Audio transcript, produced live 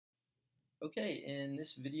Okay, in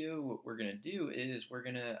this video, what we're going to do is we're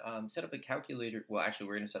going to set up a calculator. Well, actually,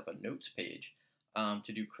 we're going to set up a notes page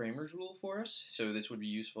to do Cramer's rule for us. So this would be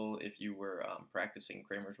useful if you were practicing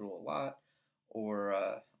Cramer's rule a lot, or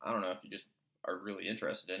I don't know, if you just are really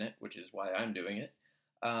interested in it, which is why I'm doing it.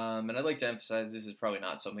 And I'd like to emphasize this is probably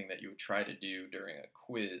not something that you would try to do during a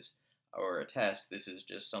quiz or a test. This is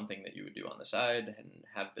just something that you would do on the side and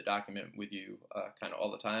have the document with you kind of all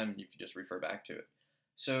the time, and you can just refer back to it.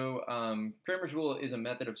 So Cramer's rule is a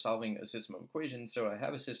method of solving a system of equations. So I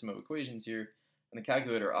have a system of equations here, and the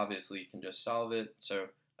calculator obviously can just solve it. So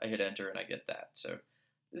I hit enter and I get that. So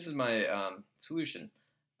this is my solution.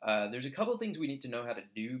 There's a couple of things we need to know how to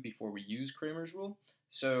do before we use Cramer's rule.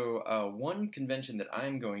 So one convention that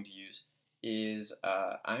I'm going to use is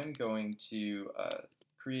I'm going to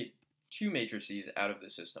create two matrices out of the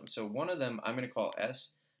system. So one of them I'm going to call S,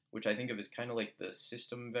 which I think of as kind of like the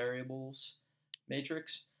system variables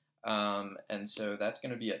matrix. And so that's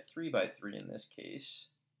going to be a 3 by 3 in this case.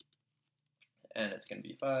 And it's going to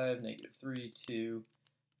be 5, -3, 2,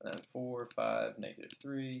 and then 4, 5,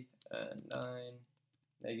 -3, and 9,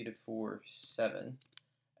 -4, 7.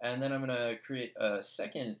 And then I'm going to create a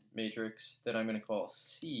second matrix that I'm going to call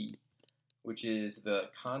C, which is the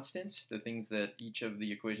constants, the things that each of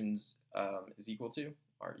the equations is equal to,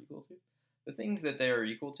 the things that they are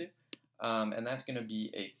equal to. And that's going to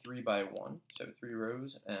be a 3 by 1, so 3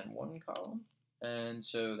 rows and 1 column. And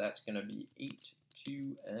so that's going to be 8,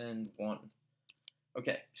 2, and 1.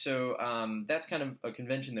 Okay, so that's kind of a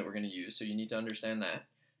convention that we're going to use, so you need to understand that.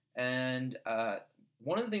 And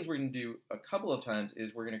one of the things we're going to do a couple of times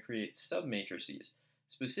is we're going to create submatrices.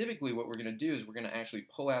 Specifically, what we're going to do is we're going to actually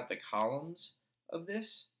pull out the columns of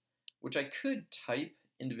this, which I could type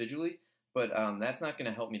individually, but that's not going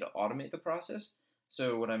to help me to automate the process.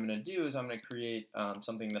 So what I'm going to do is I'm going to create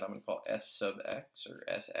something that I'm going to call S sub x, or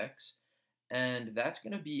SX, and that's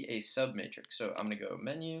going to be a submatrix. So I'm going to go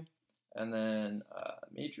menu, and then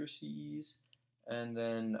matrices, and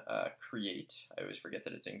then create. I always forget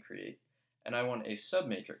that it's in create. And I want a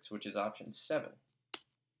submatrix, which is option 7.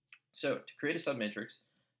 So to create a submatrix,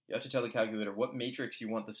 you have to tell the calculator what matrix you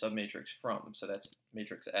want the submatrix from. So that's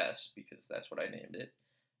matrix S, because that's what I named it.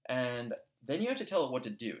 And then you have to tell it what to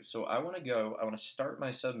do. So I want to start my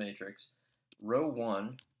submatrix, row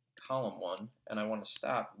 1, column 1, and I want to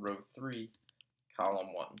stop row 3,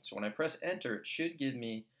 column 1. So when I press enter, it should give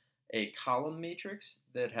me a column matrix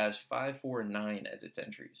that has 5, 4, and 9 as its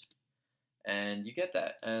entries. And you get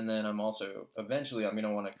that. And then eventually I'm going to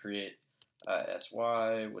want to create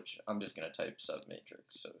SY, which I'm just going to type submatrix.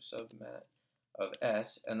 So submat of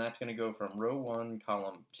S, and that's going to go from row 1,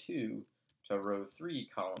 column 2 to row 3,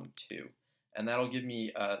 column 2. And that'll give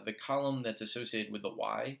me the column that's associated with the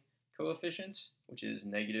Y coefficients, which is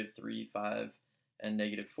 -3, 5, and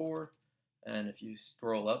 -4. And if you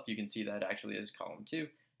scroll up, you can see that actually is column 2.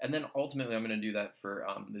 And then ultimately I'm going to do that for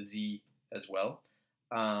the Z as well.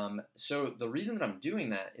 So the reason that I'm doing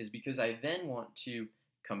that is because I then want to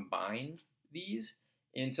combine these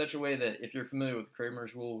in such a way that if you're familiar with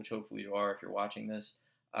Cramer's rule, which hopefully you are if you're watching this,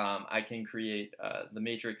 I can create the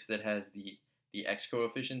matrix that has the x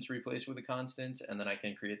coefficients replaced with the constants, and then I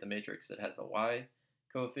can create the matrix that has the y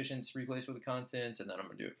coefficients replaced with the constants, and then I'm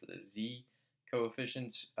going to do it for the z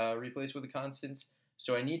coefficients replaced with the constants.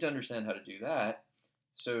 So I need to understand how to do that.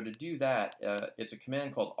 So to do that, it's a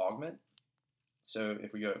command called augment. So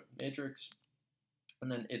if we go matrix, and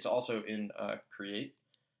then it's also in create,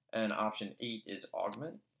 and option 8 is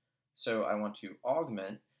augment. So I want to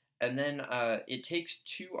augment, and then it takes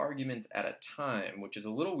 2 arguments at a time, which is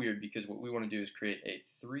a little weird because what we want to do is create a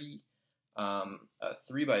 3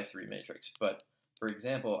 by 3 matrix. But for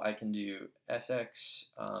example, I can do SX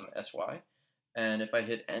SY, and if I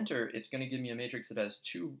hit enter, it's going to give me a matrix that has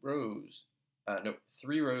 3 rows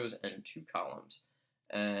and 2 columns.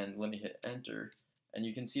 And let me hit enter, and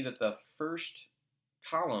you can see that the first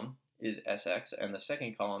column is SX and the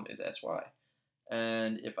second column is SY.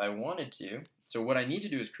 And if I wanted to, so what I need to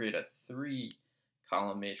do is create a 3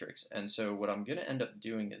 column matrix. And so what I'm going to end up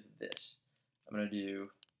doing is this. I'm going to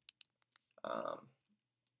do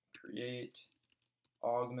create,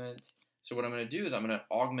 augment. So what I'm going to do is I'm going to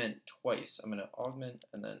augment twice. I'm going to augment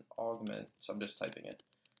and then augment. So I'm just typing it.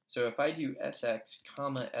 So if I do SX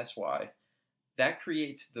comma SY, that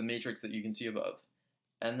creates the matrix that you can see above.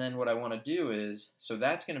 And then what I want to do is, so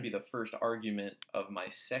that's going to be the first argument of my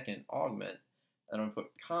second augment. And I'm going to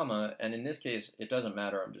put comma, and in this case, it doesn't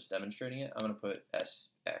matter, I'm just demonstrating it. I'm going to put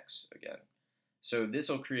SX again. So this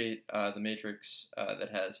will create the matrix that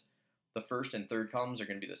has the first and third columns are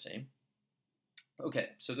going to be the same. Okay,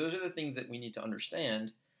 so those are the things that we need to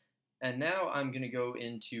understand And now I'm going to go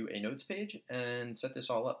into a notes page and set this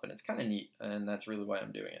all up, and it's kind of neat, and that's really why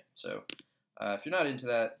I'm doing it. So if you're not into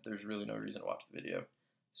that, there's really no reason to watch the video.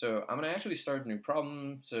 So I'm going to actually start a new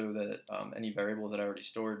problem so that any variables that I already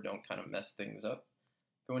stored don't kind of mess things up.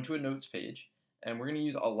 Go into a notes page, and we're going to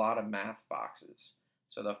use a lot of math boxes.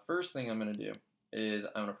 So the first thing I'm going to do is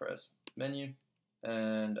I'm going to press menu,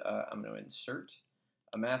 and I'm going to insert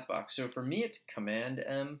a math box. So for me, it's Command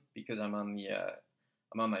M because I'm on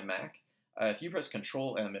my Mac. If you press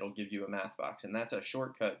Control M, it'll give you a math box, and that's a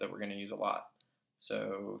shortcut that we're going to use a lot.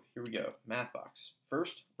 So here we go, math box.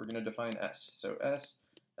 First, we're going to define S. So S,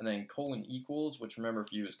 and then colon equals, which remember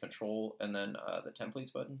if you use Control and then the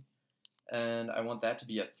templates button. And I want that to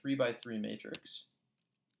be a 3x3 matrix.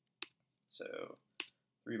 So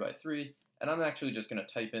 3x3, and I'm actually just going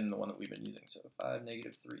to type in the one that we've been using. So 5,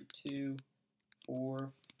 -3, 2,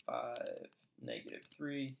 4, 5,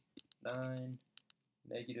 -3, 9,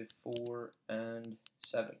 -4, and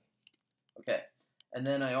 7. Okay, and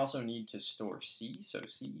then I also need to store C, so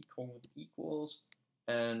C colon equals,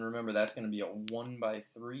 and remember that's going to be a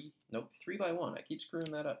 1x3, nope, 3x1, I keep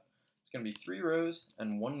screwing that up. It's going to be 3 rows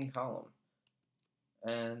and 1 column,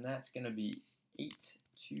 and that's going to be 8,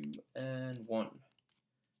 2, and 1.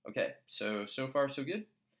 Okay, so far so good.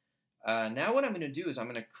 Now what I'm going to do is I'm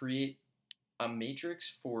going to create a matrix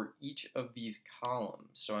for each of these columns.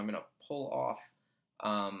 So I'm going to pull off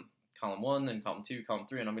column 1, then column 2, column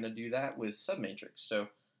 3, and I'm going to do that with submatrix. So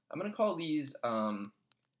I'm going to call these S1,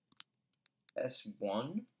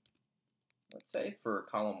 let's say, for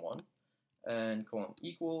column 1, and column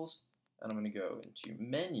equals, and I'm going to go into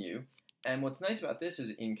menu. And what's nice about this is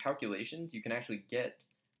in calculations, you can actually get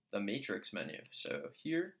the matrix menu. So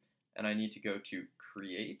here, and I need to go to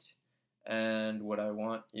create, and what I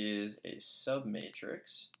want is a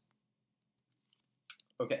submatrix.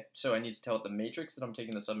 Okay, so I need to tell it the matrix that I'm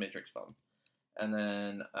taking the submatrix from. And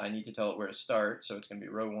then I need to tell it where to start, so it's going to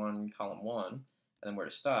be row 1, column 1, and then where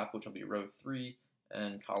to stop, which will be row 3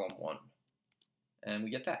 and column 1. And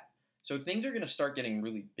we get that. So things are going to start getting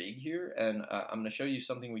really big here, and I'm going to show you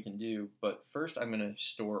something we can do, but first I'm going to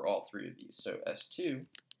store all 3 of these. So S2.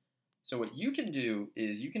 So what you can do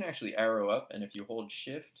is you can actually arrow up, and if you hold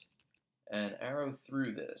Shift and arrow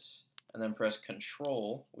through this, and then press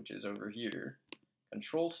Control, which is over here,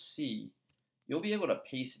 Control C, you'll be able to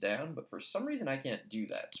paste down, but for some reason I can't do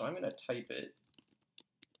that. So I'm going to type it.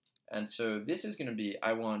 And so this is going to be,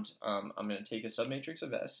 I'm going to take a submatrix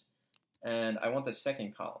of S, and I want the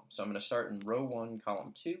second column. So I'm going to start in row 1,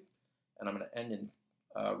 column 2, and I'm going to end in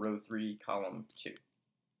row 3, column 2.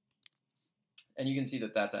 And you can see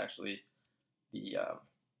that that's actually the,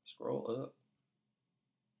 scroll up.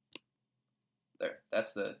 There,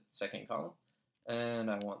 that's the second column. And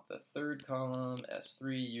I want the third column,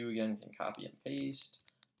 S3, you again can copy and paste.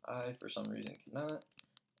 I, for some reason, cannot.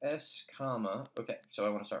 S, comma, okay, so I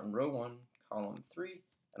want to start in row 1, column 3,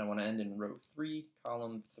 and I want to end in row 3,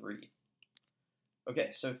 column 3.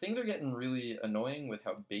 Okay, so things are getting really annoying with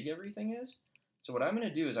how big everything is. So what I'm going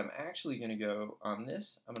to do is I'm actually going to go on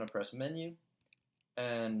this, I'm going to press menu,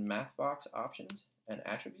 and math box options, and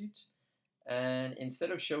attributes, and instead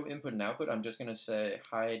of show input and output, I'm just going to say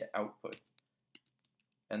hide output.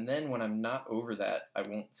 And then when I'm not over that, I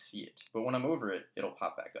won't see it. But when I'm over it, it'll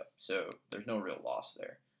pop back up. So there's no real loss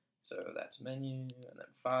there. So that's menu, and then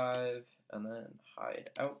 5, and then hide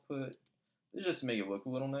output. This is just to make it look a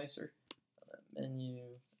little nicer. And then menu,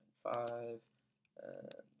 and 5,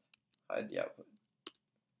 and hide the output.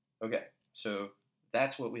 Okay, so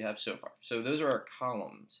that's what we have so far. So those are our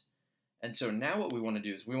columns. And so now what we want to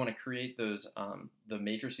do is we want to create those, the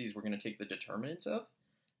matrices we're going to take the determinants of.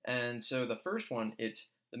 And so the first one, it's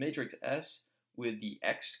the matrix S with the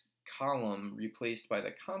X column replaced by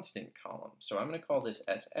the constant column. So I'm going to call this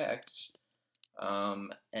SX,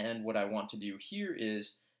 and what I want to do here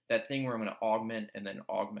is that thing where I'm going to augment and then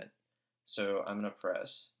augment. So I'm going to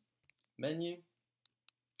press menu,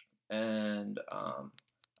 and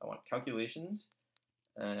I want calculations,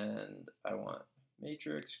 and I want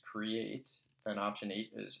matrix create, and option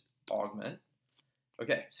 8 is augment.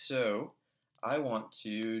 Okay, so I want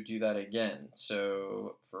to do that again.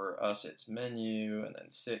 So for us, it's menu, and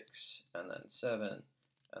then 6, and then 7,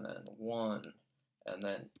 and then 1, and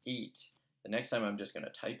then 8. The next time I'm just going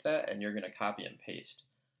to type that, and you're going to copy and paste.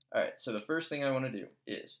 All right, so the first thing I want to do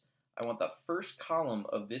is I want the first column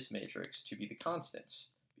of this matrix to be the constants,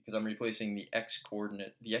 because I'm replacing the x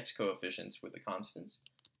coordinate, the x coefficients with the constants.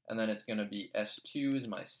 And then it's going to be S2 is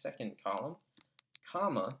my second column,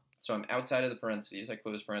 comma, so I'm outside of the parentheses, I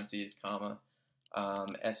close parentheses, comma,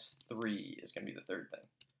 S3 is going to be the third thing.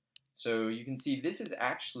 So you can see this is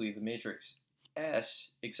actually the matrix S,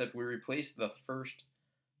 except we replaced the first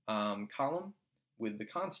column with the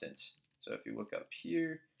constants. So if you look up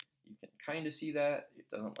here, you can kind of see that. It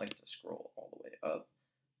doesn't like to scroll all the way up.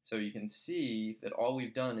 So you can see that all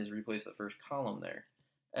we've done is replace the first column there.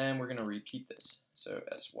 And we're going to repeat this. So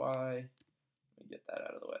sy, let me get that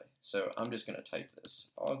out of the way. So I'm just going to type this,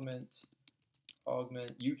 augment.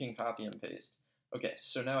 You can copy and paste. Okay,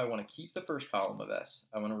 so now I want to keep the first column of S.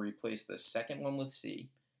 I want to replace the second one with C.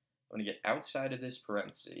 I'm going to get outside of this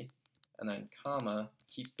parenthesis, and then comma,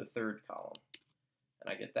 keep the third column.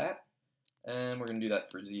 And I get that. And we're going to do that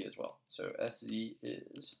for Z as well. So SZ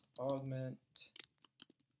is augment.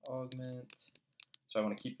 So I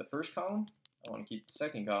want to keep the first column. I want to keep the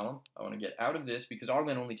second column. I want to get out of this because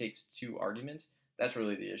augment only takes 2 arguments. That's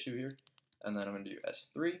really the issue here. And then I'm going to do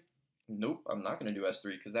S3. Nope, I'm not going to do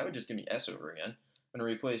S3 because that would just give me S over again. I'm going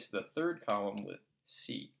to replace the third column with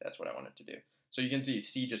C. That's what I want it to do. So you can see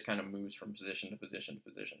C just kind of moves from position to position to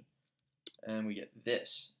position. And we get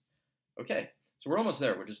this. Okay, so we're almost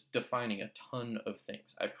there. We're just defining a ton of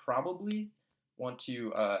things. I probably want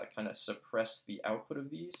to kind of suppress the output of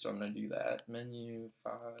these. So I'm going to do that. Menu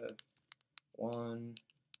 5, 1.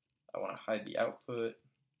 I want to hide the output.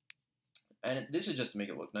 And this is just to make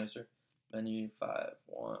it look nicer. Menu 5,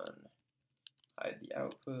 1. Hide the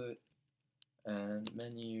output. And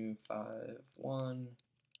menu 5, 1.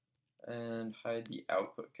 And hide the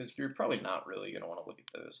output. Because you're probably not really going to want to look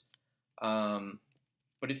at those.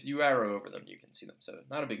 But if you arrow over them, you can see them. So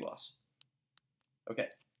not a big loss. Okay.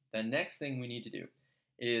 The next thing we need to do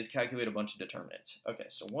is calculate a bunch of determinants. Okay,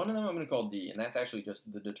 so one of them I'm going to call D, and that's actually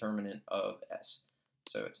just the determinant of S.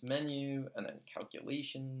 So it's menu, and then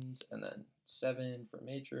calculations, and then 7 for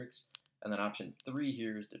matrix, and then option 3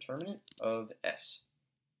 here is determinant of S.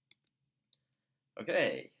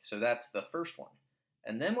 Okay, so that's the first one.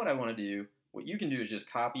 And then what I want to do, what you can do is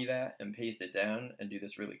just copy that and paste it down and do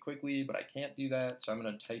this really quickly, but I can't do that, so I'm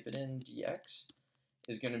going to type it in. dx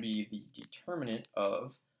is going to be the determinant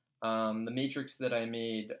of the matrix that I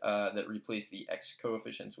made that replaced the x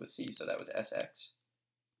coefficients with c, so that was sx.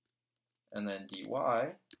 And then dy,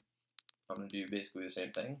 I'm going to do basically the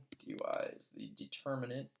same thing. dy is the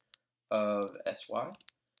determinant of sy,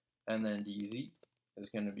 and then dz is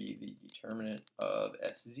going to be the determinant of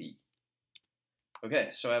sz. Okay,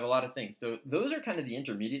 so I have a lot of things. Those are kind of the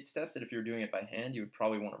intermediate steps that if you're doing it by hand, you would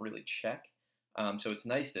probably want to really check. So it's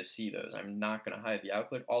nice to see those. I'm not going to hide the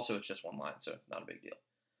output. Also, it's just one line, so not a big deal.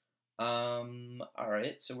 All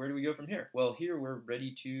right, so where do we go from here? Well, here we're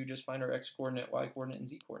ready to just find our x-coordinate, y-coordinate, and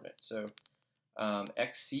z-coordinate. So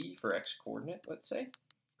xc for x-coordinate, let's say,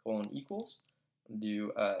 colon equals,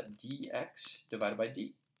 do dx divided by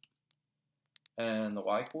d. And the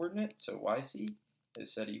y-coordinate, so yc,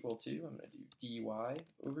 is set equal to, I'm going to do dy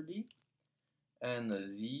over d. And the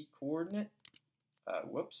z-coordinate,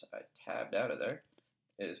 whoops, I tabbed out of there,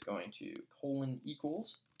 is going to colon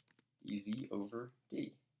equals dz over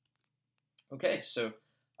d. Okay, so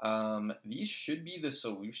these should be the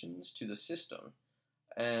solutions to the system.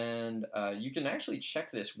 And you can actually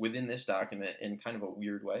check this within this document in kind of a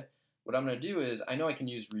weird way. What I'm going to do is, I know I can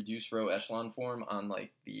use reduce row echelon form on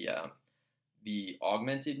like the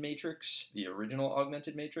augmented matrix, the original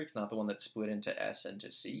augmented matrix, not the one that's split into S and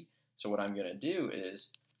to C. So what I'm going to do is,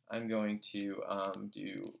 I'm going to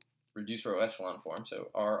do reduce row echelon form, so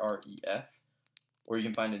rref, or you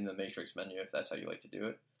can find it in the matrix menu if that's how you like to do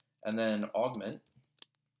it. And then augment,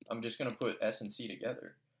 I'm just going to put S and C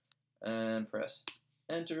together and press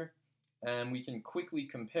enter. And we can quickly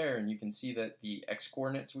compare, and you can see that the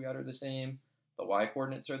x-coordinates we got are the same, the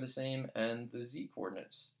y-coordinates are the same, and the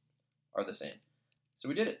z-coordinates are the same. So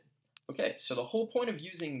we did it. Okay, so the whole point of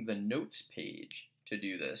using the notes page to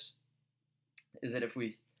do this is that if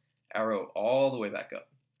we arrow all the way back up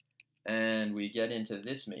and we get into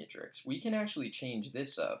this matrix, we can actually change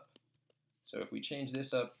this up. So if we change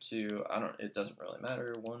this up to, it doesn't really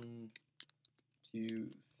matter, 1, 2,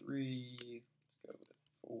 3, let's go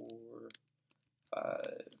with 4,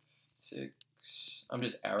 5, 6, I'm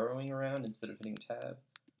just arrowing around instead of hitting tab.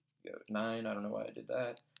 Go 9, I don't know why I did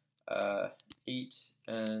that. 8,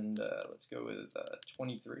 and let's go with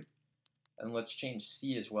 23. And let's change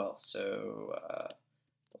C as well. So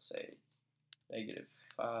we'll say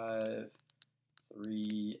 -5,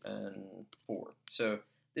 3, and 4. So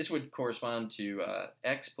this would correspond to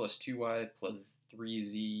x plus 2y plus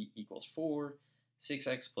 3z equals 4,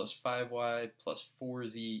 6x plus 5y plus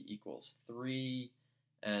 4z equals 3,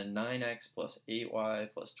 and 9x plus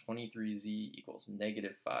 8y plus 23z equals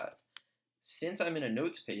 -5. Since I'm in a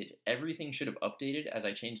notes page, everything should have updated as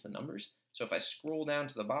I change the numbers. So if I scroll down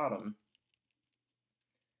to the bottom,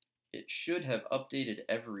 it should have updated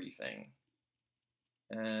everything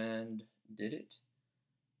And did it?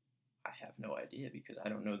 I have no idea because I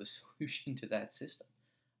don't know the solution to that system.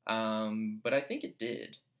 But I think it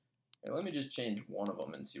did. Here, let me just change one of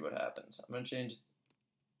them and see what happens. I'm going to change.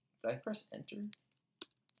 Did I press enter?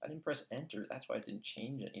 I didn't press enter. That's why it didn't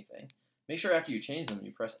change anything. Make sure after you change them,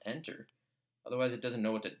 you press enter. Otherwise, it doesn't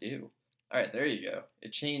know what to do. All right, there you go.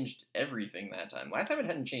 It changed everything that time. Last time it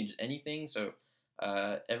hadn't changed anything, so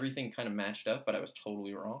everything kind of matched up, but I was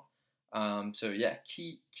totally wrong. So yeah,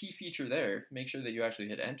 key feature there. Make sure that you actually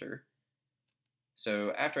hit enter.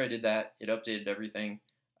 So after I did that, it updated everything,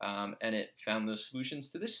 and it found those solutions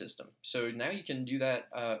to this system. So now you can do that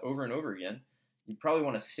over and over again. You probably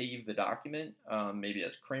want to save the document, maybe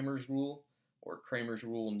as Cramer's rule or Cramer's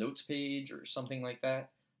rule notes page or something like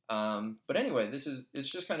that. But anyway,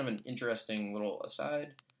 it's just kind of an interesting little aside.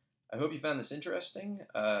 I hope you found this interesting.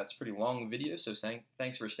 It's a pretty long video, so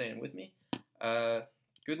thanks for staying with me.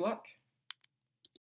 Good luck.